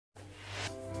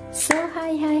So,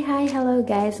 hi, hello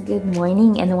guys, good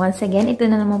morning, and once again, ito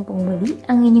na naman pong muli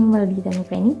ang inyong malditang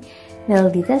FRENY,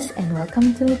 ditas, and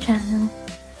welcome to my channel.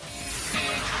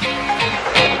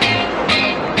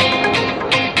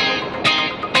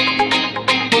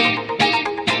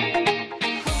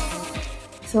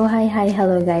 So, hi,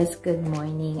 hello guys, good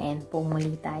morning, and po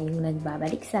muli tayong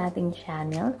nagbabalik sa ating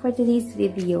channel. For today's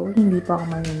video, hindi po ako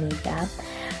mag-makeup.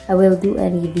 I will do a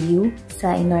review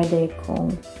sa in-order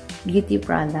kong beauty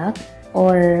product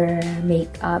or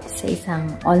makeup sa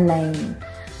isang online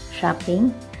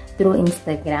shopping through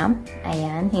Instagram.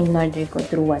 Ayan, in-order ko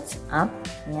through WhatsApp.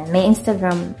 Ayan, may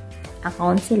Instagram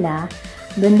account sila.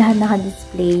 Doon lahat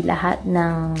naka-display lahat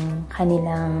ng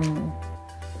kanilang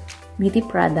beauty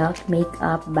product,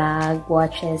 makeup, bag,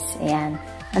 watches, ayan.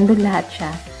 Andun lahat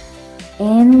siya.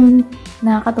 And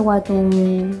nakakatuwa itong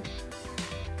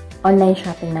online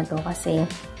shopping na to kasi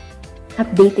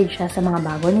updated siya sa mga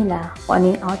bago nila. Kung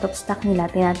ano yung out of stock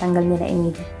nila, tinatanggal nila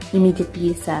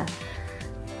immediately sa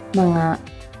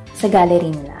gallery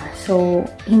nila. So,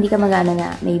 hindi ka mag-ano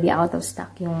na maybe out of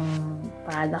stock yung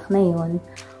product na yun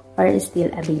or still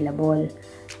available.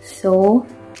 So,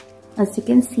 as you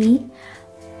can see,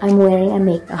 I'm wearing a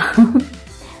makeup.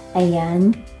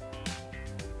 Ayan.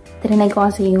 Trinay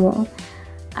ko kasi yung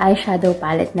eyeshadow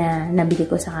palette na nabili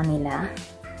ko sa kanila.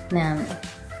 Na,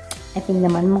 I think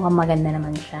naman mukhang maganda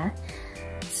naman siya.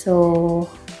 So,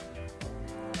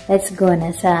 let's go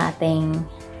na sa ating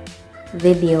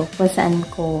video kung saan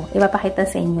ko ipapakita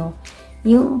sa inyo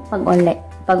yung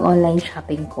pag-online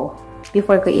shopping ko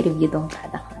before ko i-review tong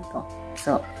product na to.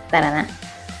 So, tara na.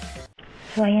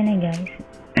 So, ayan na guys.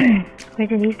 For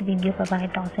today's video,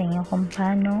 papakita ko sa inyo kung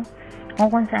paano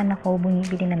o kung saan ako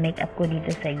bumibili ng makeup ko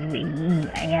dito sa UAE.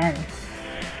 Ayan.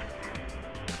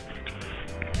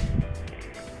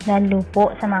 Lalo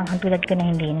po sa mga katulad ko na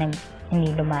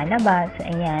hindi lumalabas.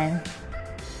 Ayan.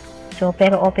 So,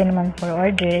 pero open naman for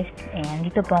orders. Ayan.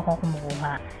 Dito po ako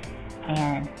kumukuha.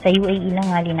 Ayan. Sa UAE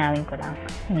lang nga, linawin ko lang.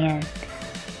 Ayan.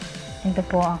 Ito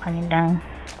po ang kanilang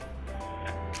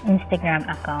Instagram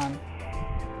account.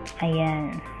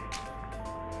 Ayan.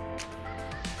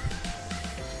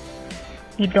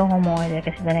 Dito ako mo-order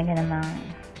kasi talaga namang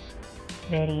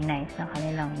very nice na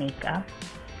kanilang makeup.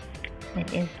 It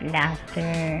is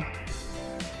Laughter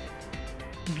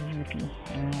Beauty.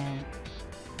 Ayan.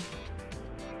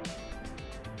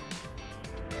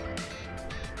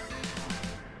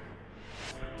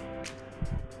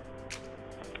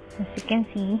 As you can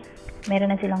see,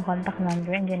 meron na silang contact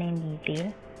number. Andiyan na yung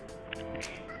detail.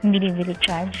 Yung delivery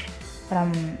charge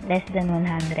from less than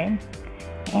 100.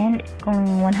 And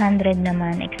kung 100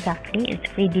 naman exactly, it's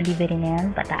free delivery na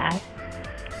yan, pataas.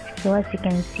 So, as you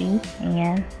can see,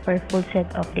 ayan, for full set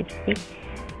of lipstick,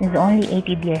 is only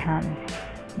 80 dirhams.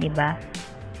 Diba?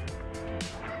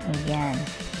 Ayan.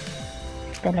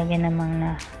 Talaga namang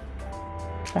na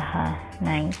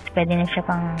nice. Pwede na siya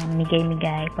pang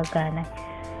migay-migay pagka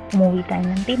umuwi tayo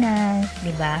ng Pinas,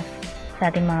 diba? Sa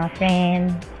ating mga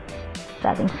friend,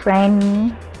 sa ating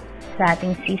FRENY, sa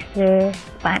ating sister,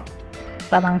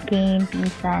 pamangkin,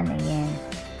 pinsan, ayan.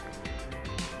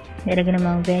 Talaga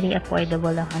namang very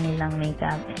affordable ang kanilang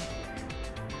makeup.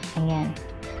 Ayan.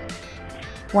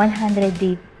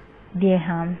 100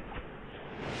 dirham.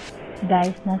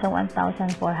 Guys, nasa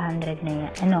 1,400 na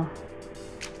yan. Ano?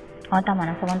 O, tama.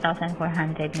 Nasa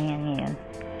 1,400 na yan ngayon.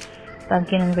 Pag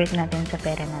kinonvert natin sa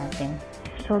pera natin.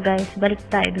 So, guys, balik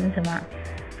tayo dun sa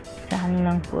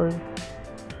kanilang food.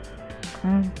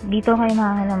 Dito kayo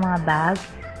makakita ng mga bags.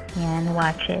 Ayan,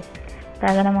 watches.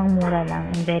 Talaga namang mura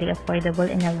lang and very affordable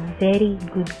and a very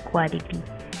good quality.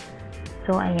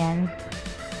 So, ayan.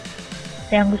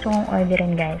 So, ang gusto kong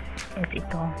orderin guys is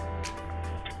ito.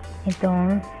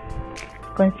 Itong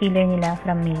concealer nila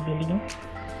from Maybelline.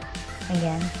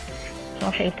 Ayan. So,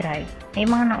 ako siya i-try. May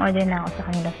mga na-order na ako sa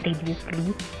kanila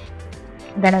previously.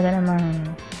 Talaga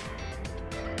namang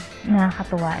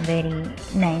nakakatuwa. Very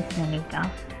nice na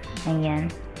makeup. Ayan.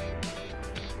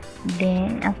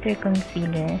 Then, after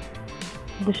concealer,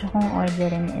 gusto kong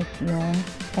orderin is yung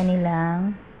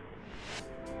kanilang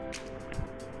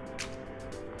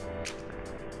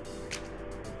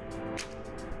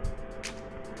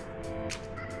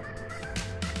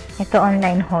ito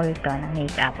online haul to ng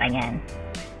makeup. Ayan.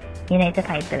 Yun na ito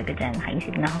title ko dyan.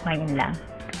 Nakaisip na ako kayan lang.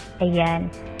 Ayan.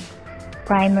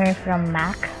 Primer from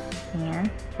MAC. Ayan.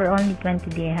 For only 20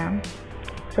 dirham.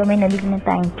 So, may nabili na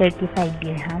tayong 35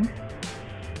 dirham.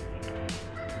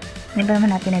 Hindi pa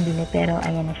naman natin nabili, pero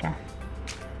ayan na siya.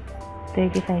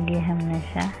 35 dirham na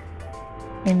siya.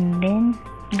 And then,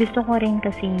 gusto ko rin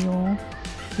kasi yung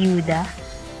Yuda.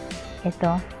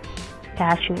 Ito.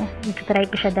 cashew. Ito try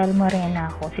ko siya dahil morena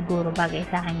ako. Siguro bagay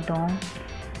sa akin tong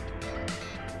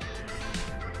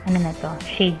ano na to,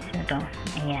 shades na to.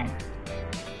 Ayan.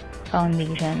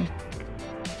 Foundation.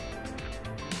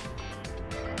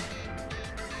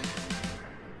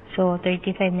 So,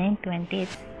 35 na yun, 20.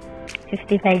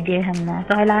 55 dirham na.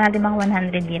 So, kailangan natin mga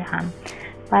 100 dirham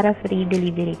para free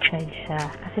delivery charge siya.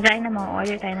 Kasi tayo naman,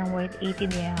 order tayo ng worth 80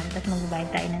 dirham, tapos magbabayad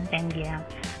tayo ng 10 dirham.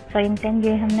 So, yung 10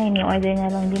 dirham na yun, i-order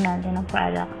na lang din natin ng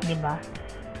product, diba?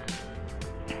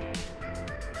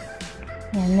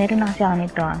 Yan, meron na kasi ako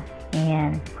nito.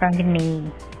 Ayan, from FRENY.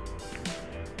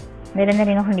 Meron na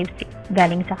rin ako lipstick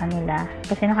galing sa kanila.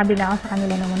 Kasi nakabila ako sa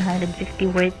kanila ng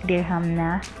 150 worth dirham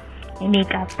na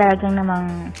makeup. Talagang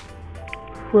namang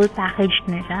full package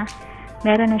na siya.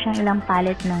 Meron na siyang ilang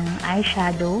palette ng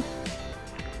eyeshadow,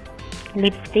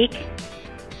 lipstick,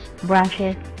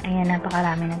 brushes. Ayan,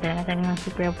 napakarami na talaga. Talagang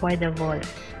super affordable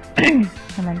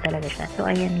naman talaga siya. So,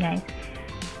 ayan guys.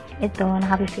 Ito,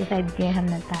 naka 55 dirham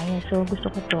na tayo. So, gusto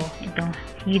ko to. Itong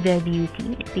Huda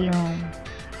Beauty. Ito yung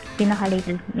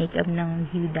pinaka-latest makeup ng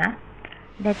Huda.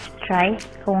 Let's try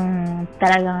kung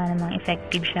talagang namang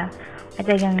effective siya. At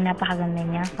talagang napakaganda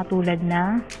niya. Katulad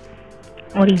ng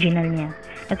original niya.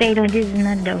 Kasi ito, this is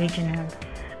not the original.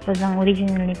 Because ang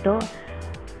original nito,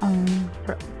 ang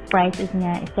prices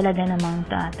niya is talaga namang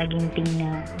taginting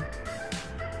na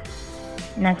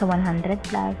nasa 100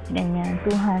 plus, ganyan,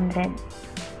 200.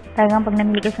 Talagang pag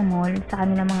namili ka sa mall, sa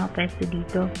kanilang mga pwesto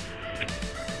dito,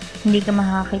 hindi ka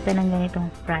makakita ng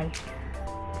ganitong price.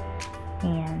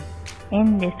 Ayan.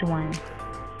 And this one.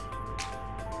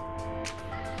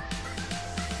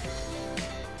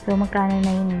 So, magkano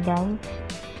na yun, guys?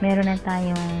 Meron na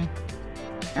tayong...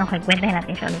 Okay, kwentahin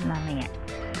natin siya ulit mamaya.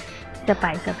 Isa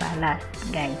pa. Last,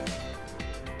 guys.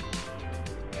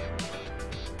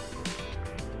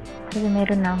 Kasi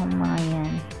meron na akong mga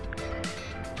yan.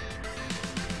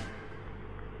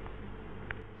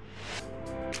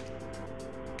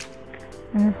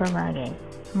 Ano pa ba, guys?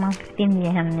 Mga 15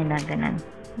 dirham nila, ganun.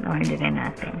 Orderin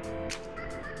natin.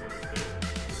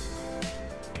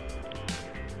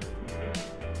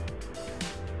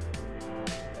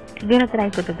 Siguro try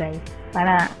ko to guys.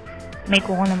 Para may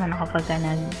kuko naman ako pagka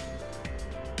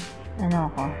ano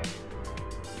ako.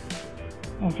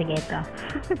 Sige ito.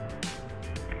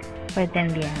 For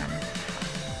 10 dirham.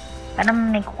 Parang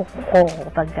may kuko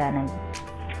pagka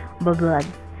nag-vlog.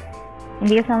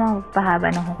 Hindi kasi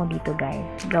magpahaba ng kuko dito guys.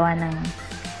 Gawa ng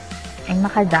ay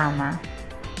makadama.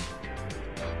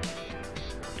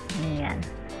 Ayan.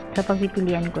 So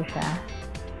pagpipilian ko siya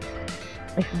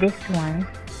is this one.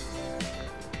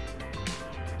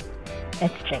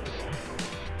 Let's check.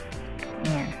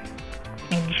 Ayan.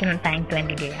 May additional tayong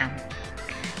 20 dirham.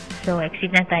 So, exit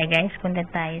na tayo guys. Punta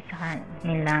tayo sa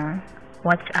kanilang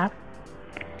WhatsApp.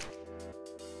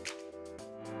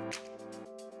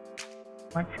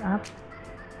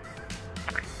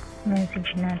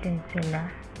 Message natin sila.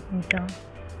 Ito.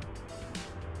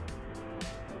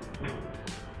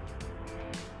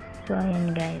 So,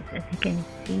 ayan guys. As you can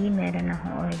see, meron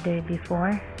akong order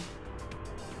before.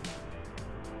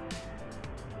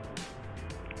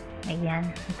 Ayan,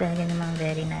 talaga namang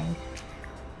very nice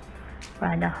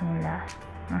product nila.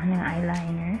 Ang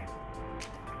eyeliner,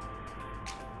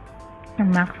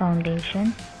 ang MAC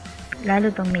foundation,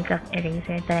 lalo tong makeup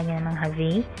eraser, talaga namang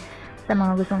heavy. Sa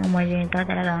mga gustong umorder nito,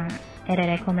 talagang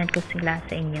i-recommend ko sila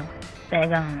sa inyo.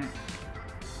 Talagang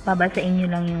babasain nyo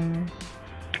lang yung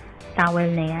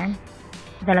towel na yan.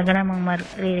 Talaga namang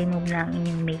ma-remove na ang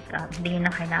inyong makeup. Hindi nyo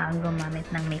na kailangan gumamit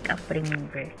ng makeup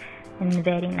remover. In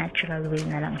very natural way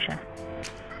na lang siya.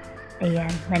 Ayan,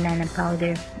 banana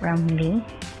powder Ramley.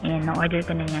 Ayan, na-order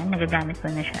ko na yan. Nagagamit ko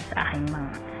na siya sa aking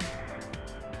mga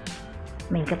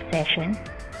makeup session.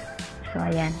 So,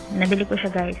 ayan. Nabili ko siya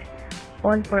guys.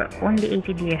 All for only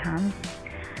 80 dirhams.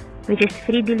 Which is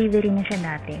free delivery na siya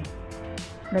dati.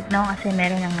 But now, kasi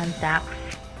meron ng tax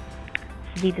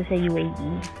dito sa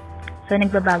UAE. So,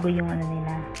 nagbabago yung ano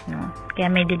nila. No? Kaya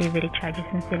may delivery charges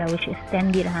na sila which is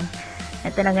 10 dirhams. Na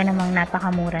talaga namang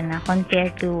napakamura na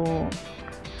compared to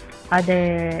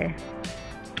other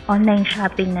online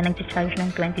shopping na nag-charge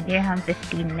ng 20 dirham,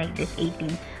 15 like this, 18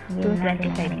 to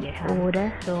 25 dirham.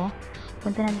 So,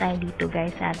 punta na tayo dito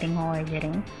guys sa ating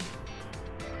ordering.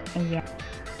 Ayan.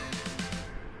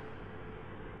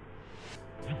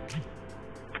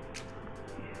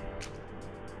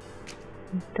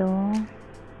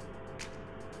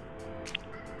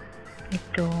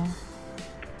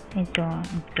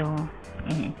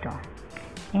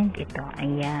 And ito.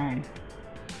 Ayan.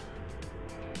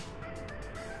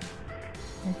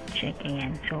 Let's check.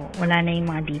 Ayan. So, wala na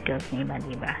yung mga details na iba,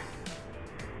 diba?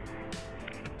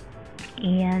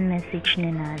 Iyan, message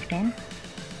na natin.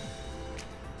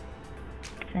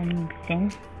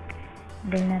 Send.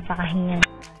 Dahil napakahingan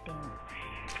natin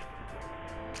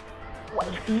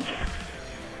wifi.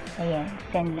 Ayan,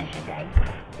 send na siya, guys.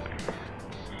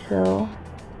 So,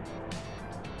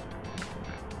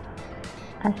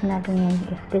 ask natin yan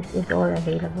if this is all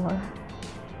available.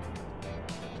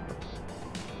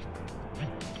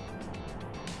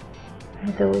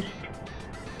 Those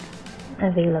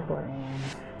available. Ayan.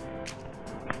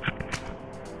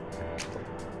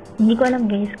 Hindi ko alam,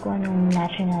 guys, kung anong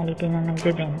nationality na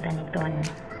nagbebenta nito. Ano.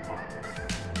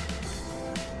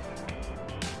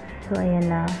 So,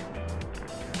 ayan na.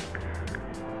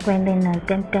 Kwenta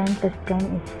natin, 10 plus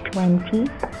 10 is 20.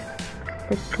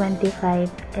 Plus 25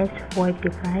 is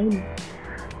 45.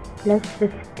 Plus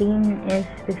 15 is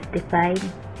 55.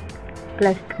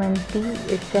 Plus 20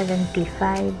 is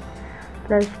 75.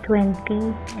 Plus 20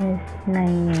 is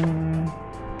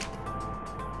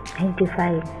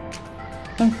 95.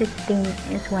 And 16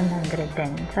 is 110.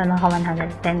 So, naka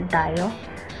 110 tayo.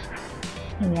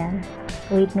 Ayan.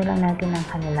 Wait na lang natin ang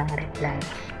kanilang reply.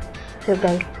 So,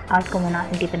 guys, out ko muna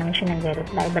kasi hindi pa naman siya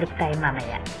nag-reply. Balik tayo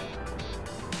mamaya.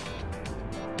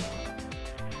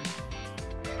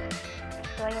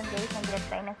 So, ayan, guys,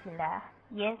 nag-reply na sila.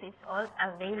 Yes, it's all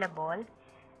available.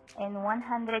 And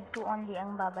 102 only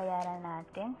ang babayaran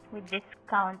natin with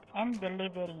discount and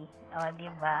delivery. O,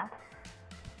 diba?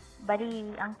 Bali,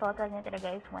 ang total niya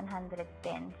talaga is 110.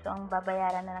 So, ang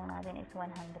babayaran na lang natin is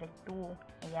 102.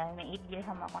 Ayan, may 8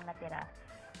 dirham ako natira.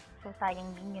 So, sayang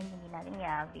din yun, hindi natin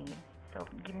i-avail. So,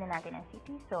 give na natin ang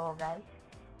city. So, guys,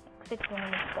 6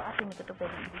 minutes ko kasi hindi ko ito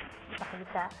pwede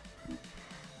ipakita.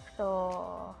 So,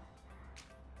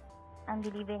 ang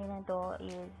delivery na to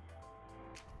is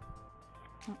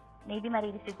maybe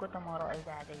marireceive ko tomorrow or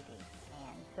the other day.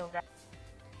 Ayan. So, guys,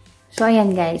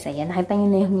 ayan guys, ayan, nakita nyo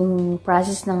na yung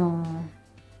process ng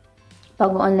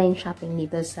pag-online shopping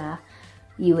dito sa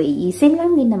UAE. Same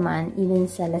lang din naman, even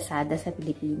sa Lazada sa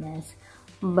Pilipinas.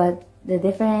 But, the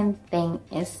different thing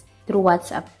is, through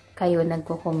WhatsApp kayo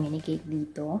nagko-communicate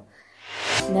dito.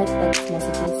 Not text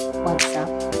messages, WhatsApp.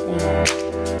 Ayan.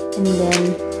 And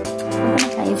then, punta na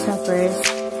tayo sa first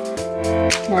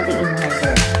nating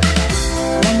in-order.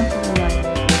 Ayan na po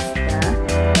in-order is the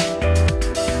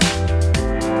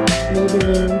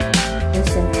Maybelline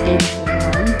Instant Age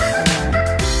Woman.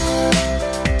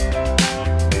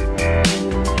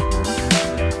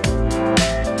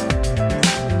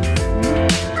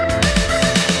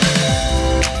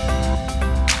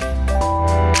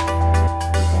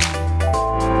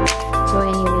 So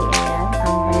anyway, ayan,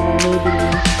 ang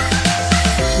Maybelline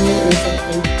New Instant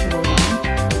Age Woman.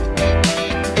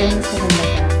 Ito yung sa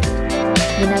kanila.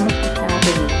 Ginamit ko siya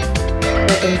ako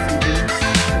potency.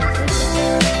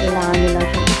 Kailangan nyo lang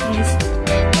siyang i-twist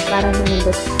para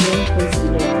lumabas yung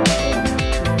concealer natin.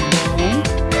 And then,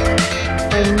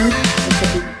 for me, it's a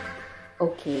big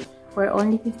okay. For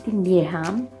only 15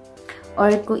 dirham,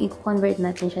 or kung i-convert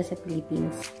natin siya sa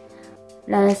Philippines,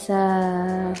 nasa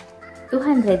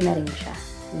 200 na rin siya.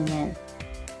 Ganyan.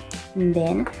 And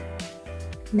then,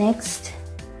 next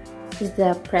is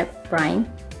the Prep Prime.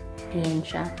 Ayan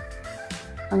siya.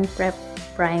 Ang Prep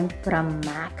Prime from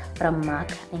MAC.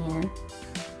 Ayan.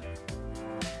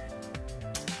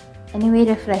 Anyway,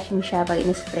 refreshing siya pag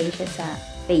in-spray siya sa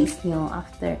face nyo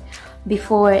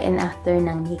before and after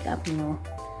ng makeup nyo.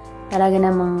 Talaga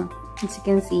namang, as you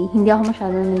can see, hindi ako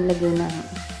masyadong naglagay ng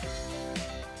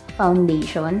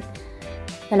foundation.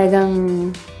 Talagang,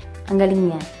 ang galing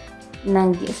niya.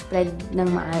 Nag-spread ng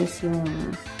maayos yung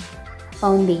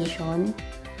foundation.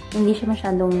 Hindi siya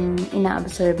masyadong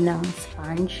ina-absorb ng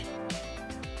sponge.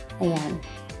 Ayan.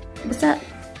 Basta,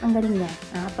 ang galing niya.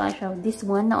 Nakapa siya. This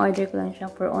one, na-order ko lang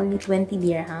siya for only 20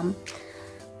 dirham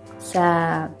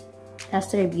sa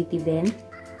Master Beauty din.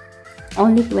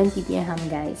 Only 20 dirham,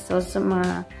 guys. So, sa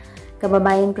mga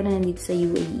kababayan ko na nandito sa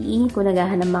UAE, kung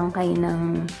naghahanap kayo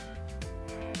ng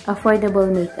affordable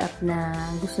makeup na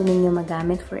gusto ninyo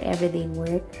magamit for everyday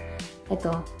work,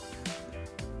 ito,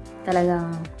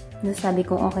 talagang nasabi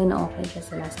kong okay na okay siya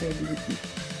sa Master Beauty.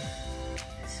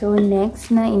 So, next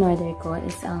na in-order ko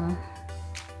is ang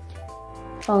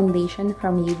foundation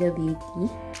from Huda Beauty.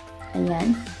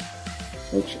 Ayan.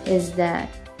 Which is the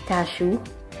Cashew.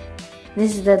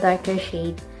 This is the darker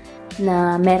shade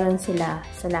na meron sila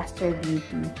sa Master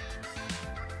Beauty.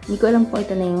 Hindi ko alam kung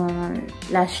ito na yung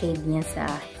last shade niya sa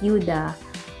Huda.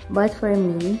 But for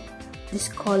me, this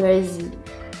color is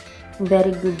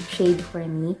very good shade for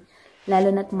me.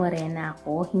 Lalo na't morena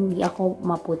ako. Hindi ako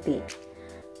maputi.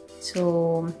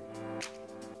 So,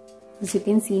 as you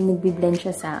can see, nagbi-blend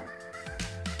siya sa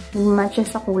nag-match siya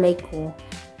sa kulay ko.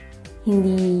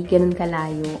 hindi ganun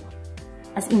kalayo.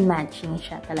 As in, matching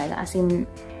siya talaga. As in,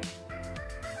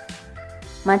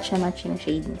 match na match yung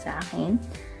shading sa akin.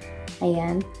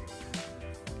 Ayan.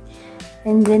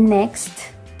 And then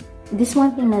next, this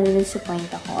one thing na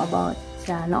disappoint ako about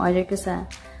sa na-order ko sa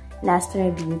Last Try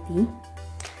Beauty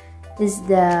is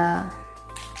the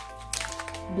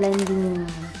blending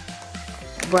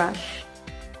brush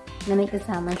na may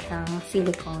kasama siyang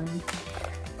silicone.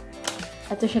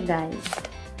 Ito siya, guys.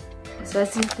 So,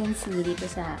 as you can see dito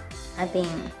sa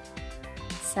ating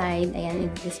side, ayan,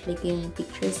 i-display ko yung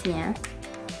pictures niya.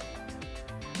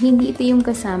 Hindi ito yung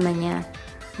kasama niya,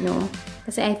 no?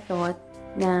 Kasi I thought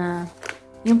na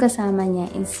yung kasama niya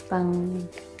is pang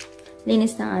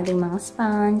linis ng ating mga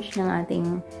sponge, ng ating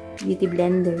beauty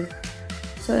blender.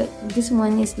 So, this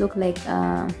one is look like,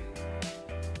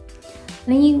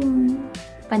 yung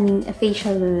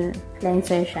facial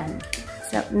cleanser siya.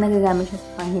 So, nagagamit siya sa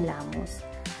panghilamos.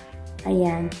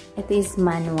 Ayan. Ito is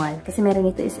manual. Kasi meron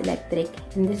ito is electric.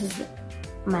 And this is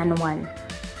manual.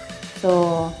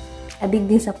 So, a big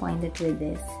disappointed with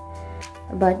this.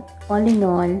 But, all in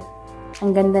all,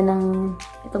 ang ganda ng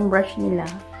itong brush nila.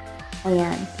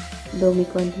 Ayan. Though may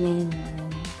konti na yun.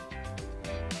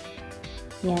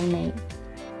 Ayan, may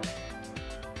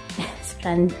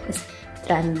strand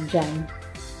dyan.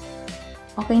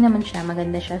 Okay naman siya.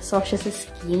 Maganda siya. Soft siya sa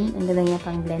skin. Ang ganda niya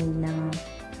pang blend ng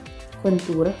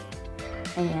contour.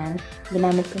 Ayan.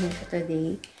 Ginamit ko na siya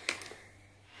today.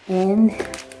 And,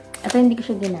 ito hindi ko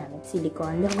siya ginamit.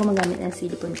 Silicone. Hindi ako gumagamit ng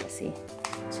silicone kasi.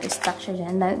 So, stuck siya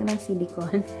dyan. Dahil ng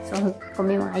silicone. So, kung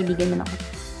may mga kaibigan man ako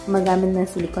gumagamit ng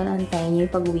silicone, antayin nyo.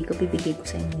 Pag-uwi ko, bibigay ko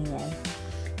sa inyo yan.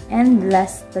 And,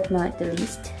 last but not the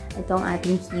least, ito ang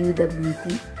ating Hue the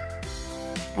Beauty.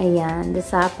 Ayan. The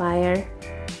Sapphire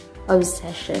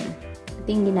Obsession. Ito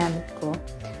yung ginamit ko.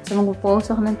 So,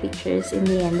 magpo-post ako ng pictures in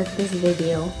the end of this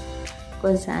video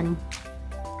kung saan,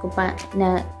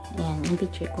 ayan, yung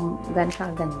picture kung gano'n siya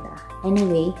kaganda.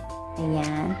 Anyway,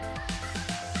 ayan.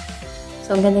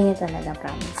 So, ang ganda niya talaga,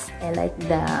 promise. I like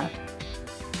the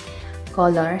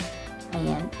color.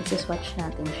 Ayan, i-swatch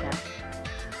natin siya.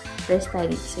 First tayo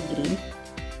dito sa green.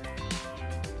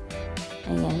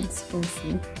 Ayan, as you can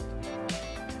see.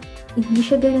 Hindi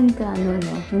siya ganun ka, no,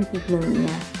 yung pigment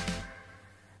niya.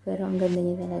 Pero ang ganda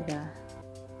niya talaga.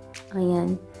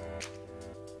 Ayan.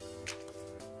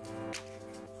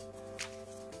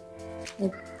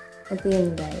 Ito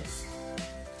yun, guys.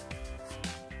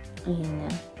 Ayan na.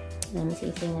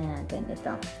 Namisisay na natin.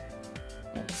 Ito.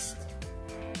 Next.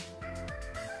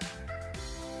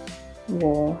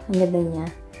 Wow. Ang ganda niya.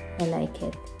 I like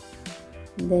it.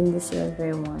 And then the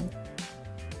silver one.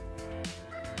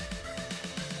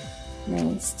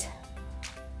 Nice.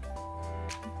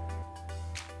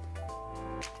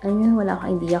 Ayun, wala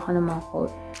akong idea ko ng mga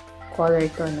color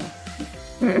to, no?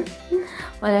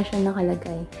 Wala siyang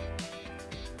nakalagay.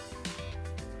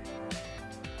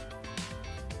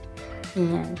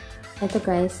 Ayan. Ito,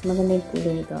 guys, maganda yung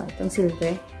kulay nito. Itong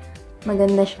silver.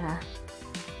 Maganda siya.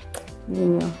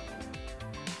 Yun nyo.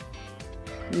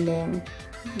 And then,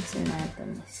 gusto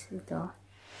natin is ito.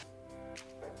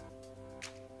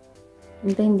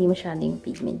 Ito, hindi masyado yung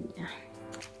pigment niya.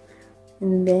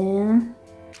 And then,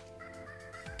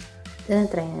 ito na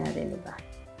try na natin, diba?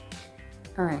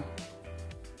 Okay.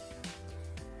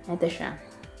 Ito siya.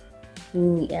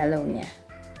 Yung yellow niya.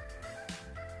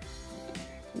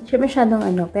 Hindi siya masyadong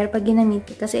pero pag ginamit,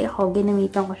 kasi ako,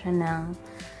 ginamitan ko siya ng,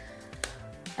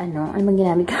 ano bang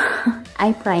ginamit ko?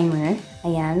 Eye primer.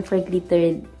 Ayan, for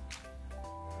glittered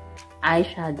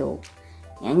eyeshadow.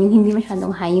 Ayan, yung hindi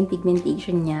masyadong high yung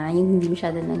pigmentation niya, yung hindi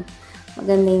masyadong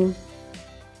maganda yung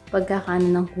pagkakaano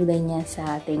ng kulay niya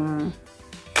sa ating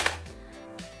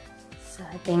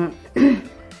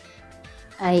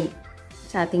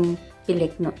sa ating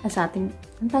pilik, no? Sa ating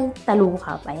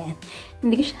taluka pa yan.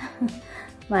 Hindi ko siya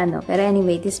pero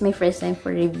anyway, this is my first time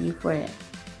for review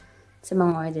sa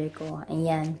mga order ko.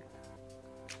 Ayan.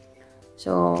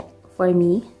 So, for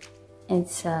me,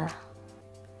 it's a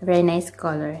very nice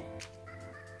color.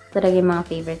 Talaga yung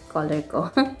mga favorite color ko.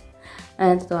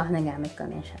 Natutuwa na gamit ko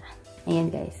na siya.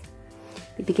 Ayan, guys.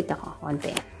 Pipikit ako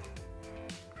konti.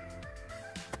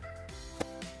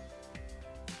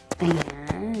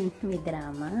 Ayan. May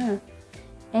drama.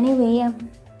 Anyway,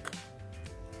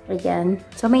 ayan.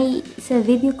 So, sa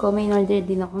video ko, may order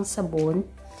din akong sabon.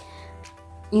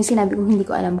 Yung sinabi ko, hindi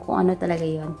ko alam kung ano talaga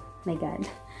yun. My God.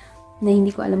 Na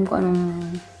hindi ko alam kung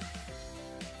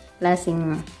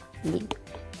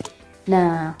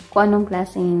anong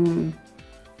klaseng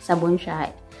sabon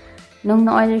siya. Nung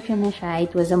na-order ko na siya,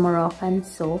 it was a Moroccan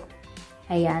soap.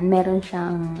 Ayan. Meron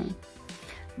siyang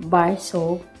bar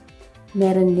soap.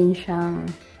 Meron din siyang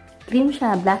cream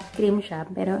siya, black cream siya,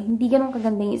 pero hindi ganun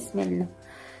kaganda yung smell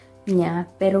niya.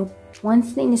 Pero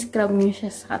once na in-scrub niyo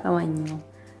siya sa katawan niyo,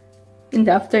 and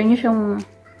after niyo siyang,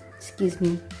 excuse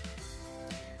me,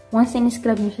 once na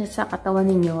in-scrub niyo siya sa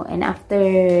katawan niyo, and after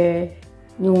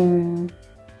yung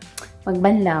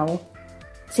magbanlaw,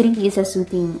 it's really a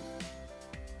soothing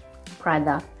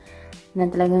product na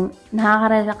talagang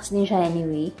nakaka-relax din siya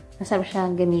anyway. Masarap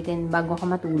siya gamitin bago ka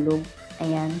matulog.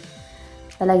 Ayan.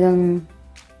 Talagang,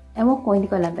 ewan ko, hindi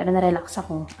ko alam, pero na-relax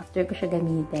ako after ko siya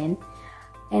gamitin.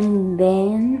 And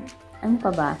then, ano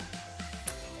pa ba?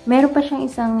 Meron pa siyang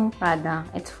isang product.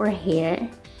 It's for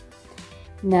hair.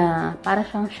 Na para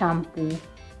siyang shampoo.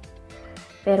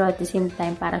 Pero at the same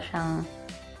time, para siyang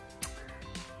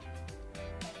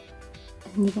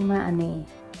hindi ko maano eh.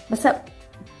 Basta,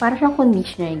 para siyang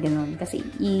conditioner, ganun. Kasi,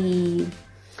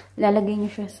 ilalagay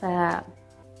niyo siya sa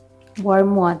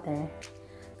warm water.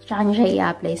 Tsaka niyo siya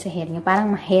i-apply sa hair niyo.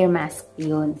 Parang hair mask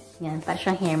yun. Yan, para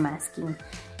siyang hair masking.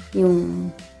 Yung,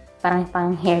 parang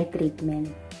pang hair treatment.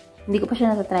 Hindi ko pa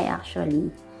siya natatry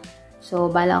actually.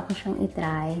 So, bala ko siyang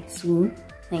i-try soon.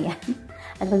 Ayan.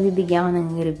 At magbibigyan ko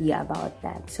ng review about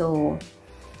that. So,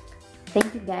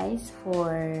 thank you guys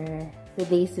for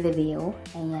today's video.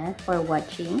 Ayan, for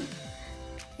watching.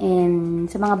 And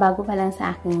sa mga bago pa lang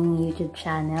sa aking YouTube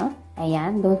channel,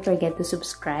 ayan, don't forget to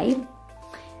subscribe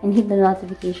and hit the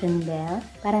notification bell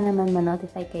para naman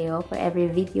ma-notify kayo for every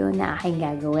video na aking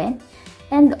gagawin.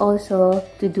 And also,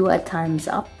 to do a thumbs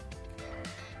up.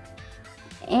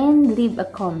 And leave a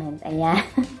comment. Ayan.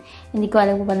 Hindi ko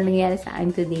alam kung paano nangyari sa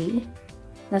akin today.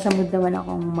 Nasa mood naman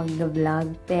akong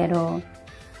mag-vlog. Pero,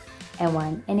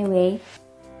 ewan. Anyway,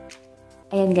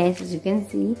 ayan guys, as you can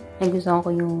see, nagustuhan ko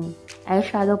yung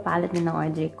eyeshadow palette na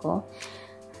na-order ko.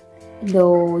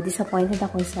 Though, disappointed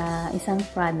ako sa isang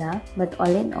product. But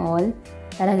all in all,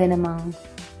 talaga namang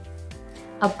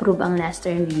approve ang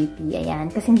Laster Beauty.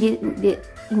 Ayan. Kasi hindi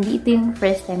ito yung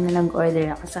first time na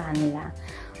nag-order ako sa kanila.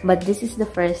 But this is the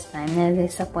first time na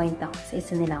disappoint ako sa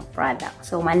isa nilang product.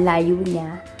 So, malayo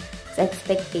niya sa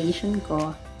expectation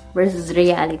ko versus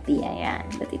reality. Ayan.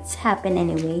 But it's happened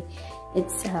anyway.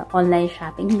 It's online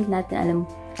shopping. Hindi natin alam,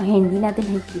 hindi natin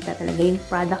nakikita talaga yung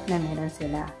product na meron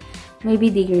sila.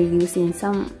 Maybe they are using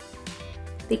some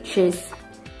pictures,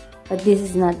 but this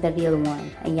is not the real one.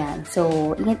 Ayan.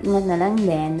 So, ingat-ingat na lang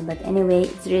din. But anyway,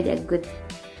 it's really a good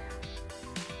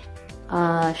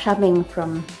shopping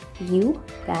from you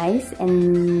guys.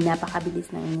 And napakabilis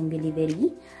ng inyong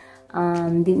delivery.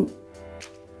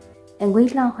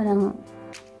 Nag-wait lang ako ng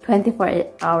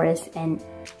 24 hours and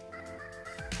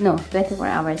no, 24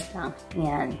 hours lang.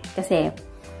 Ayan. Kasi,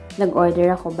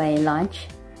 nag-order ako by lunch.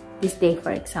 This day, for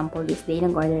example, this day,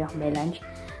 nag-order ako by lunch.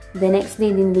 The next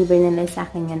day, deliver nila sa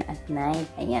akin yan at night.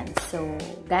 Ayan. So,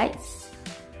 guys,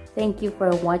 thank you for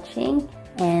watching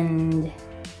and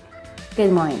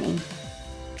good morning.